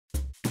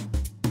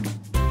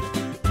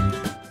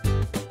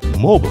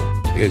Mobile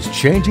is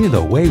changing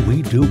the way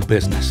we do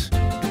business.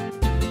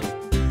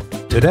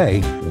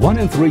 Today, 1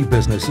 in 3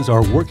 businesses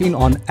are working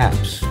on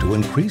apps to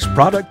increase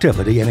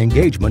productivity and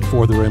engagement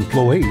for their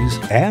employees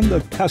and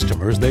the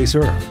customers they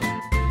serve.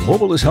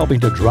 Mobile is helping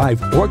to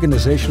drive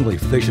organizational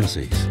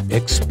efficiencies,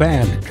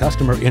 expand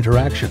customer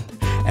interaction,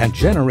 and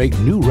generate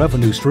new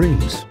revenue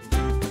streams.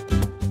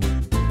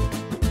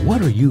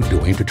 What are you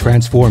doing to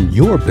transform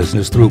your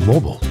business through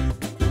mobile?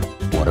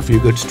 What if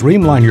you could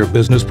streamline your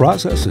business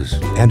processes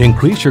and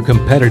increase your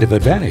competitive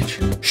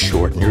advantage,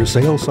 shorten your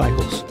sales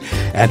cycles,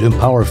 and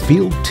empower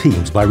field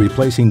teams by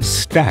replacing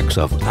stacks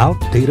of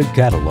outdated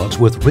catalogs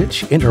with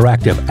rich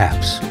interactive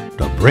apps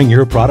to bring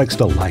your products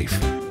to life?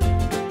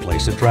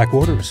 Place and track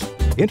orders,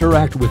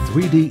 interact with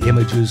 3D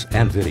images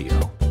and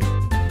video.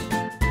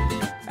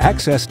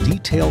 Access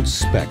detailed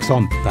specs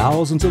on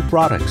thousands of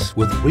products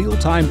with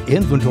real-time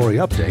inventory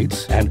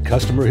updates and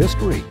customer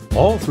history,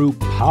 all through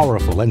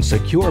powerful and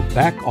secure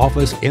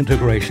back-office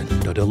integration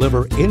to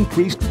deliver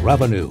increased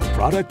revenue,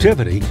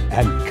 productivity,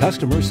 and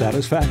customer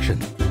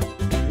satisfaction.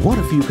 What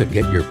if you could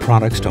get your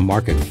products to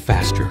market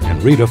faster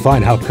and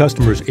redefine how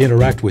customers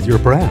interact with your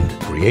brand?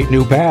 Create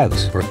new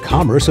paths for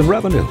commerce and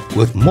revenue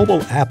with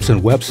mobile apps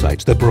and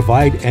websites that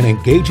provide an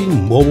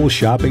engaging mobile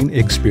shopping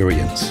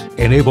experience.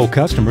 Enable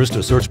customers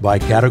to search by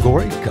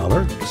category,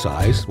 color,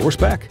 size, or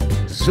spec.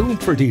 Zoom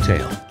for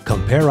detail.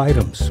 Compare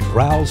items,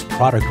 browse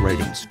product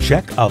ratings,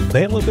 check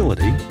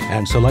availability,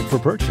 and select for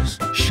purchase.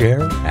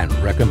 Share and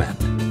recommend.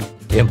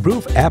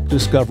 Improve app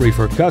discovery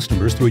for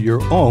customers through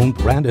your own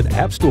branded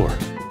app store.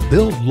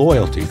 Build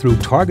loyalty through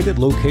targeted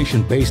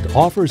location-based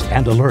offers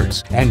and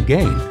alerts, and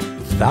gain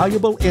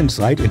valuable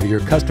insight into your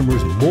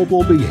customers'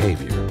 mobile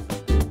behavior.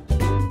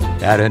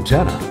 At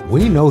Antenna,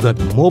 we know that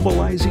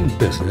mobilizing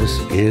business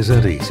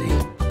isn't easy.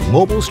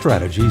 Mobile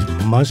strategies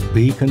must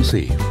be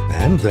conceived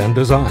and then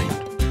designed.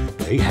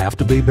 They have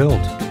to be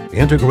built,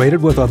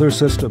 integrated with other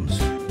systems,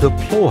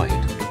 deployed,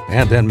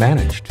 and then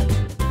managed.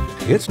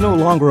 It's no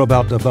longer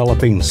about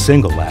developing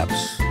single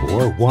apps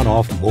or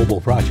one-off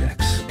mobile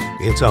projects.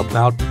 It's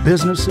about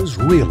businesses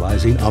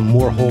realizing a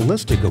more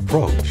holistic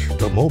approach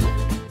to mobile.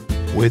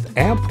 With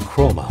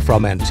AMPchroma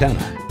from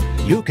Antenna,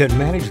 you can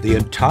manage the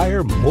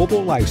entire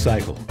mobile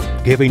lifecycle,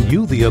 giving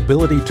you the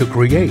ability to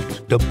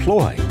create,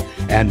 deploy,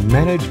 and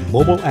manage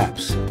mobile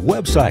apps,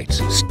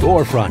 websites,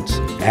 storefronts,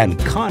 and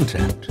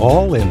content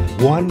all in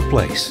one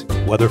place,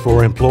 whether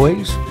for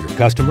employees, your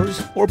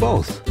customers, or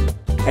both.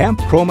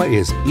 AMPchroma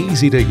is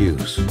easy to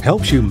use,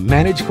 helps you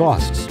manage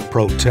costs,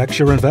 protects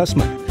your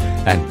investment,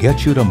 and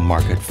get you to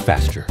market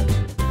faster.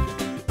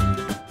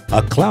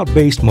 A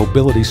cloud-based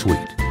mobility suite,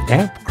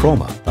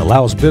 AMPchroma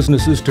allows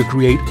businesses to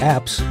create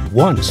apps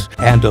once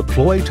and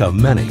deploy to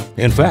many.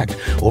 In fact,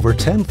 over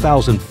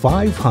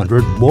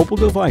 10,500 mobile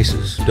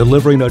devices,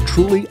 delivering a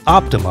truly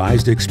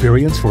optimized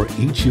experience for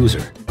each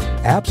user.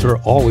 Apps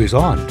are always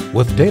on,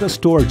 with data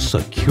stored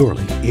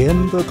securely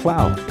in the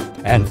cloud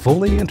and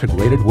fully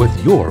integrated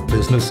with your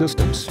business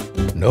systems.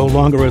 No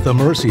longer at the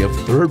mercy of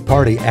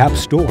third-party app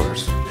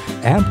stores,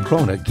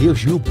 AMPchroma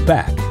gives you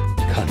back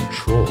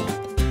control,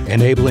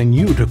 enabling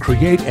you to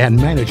create and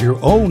manage your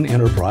own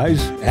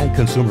enterprise and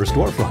consumer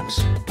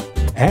storefronts.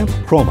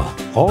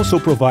 AMPchroma also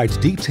provides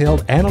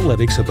detailed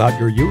analytics about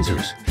your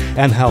users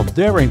and how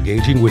they're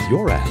engaging with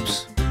your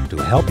apps to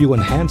help you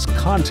enhance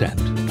content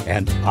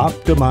and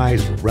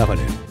optimize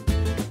revenue.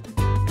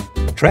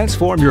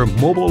 Transform your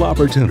mobile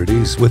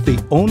opportunities with the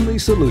only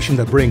solution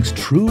that brings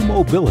true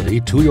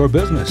mobility to your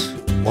business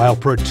while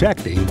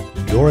protecting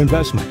your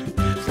investment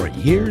for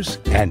years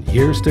and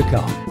years to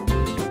come.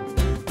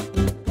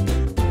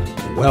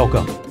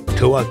 Welcome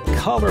to a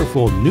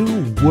colorful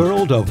new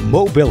world of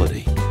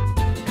mobility.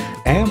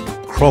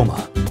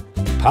 AMPchroma,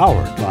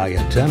 powered by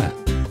Antenna.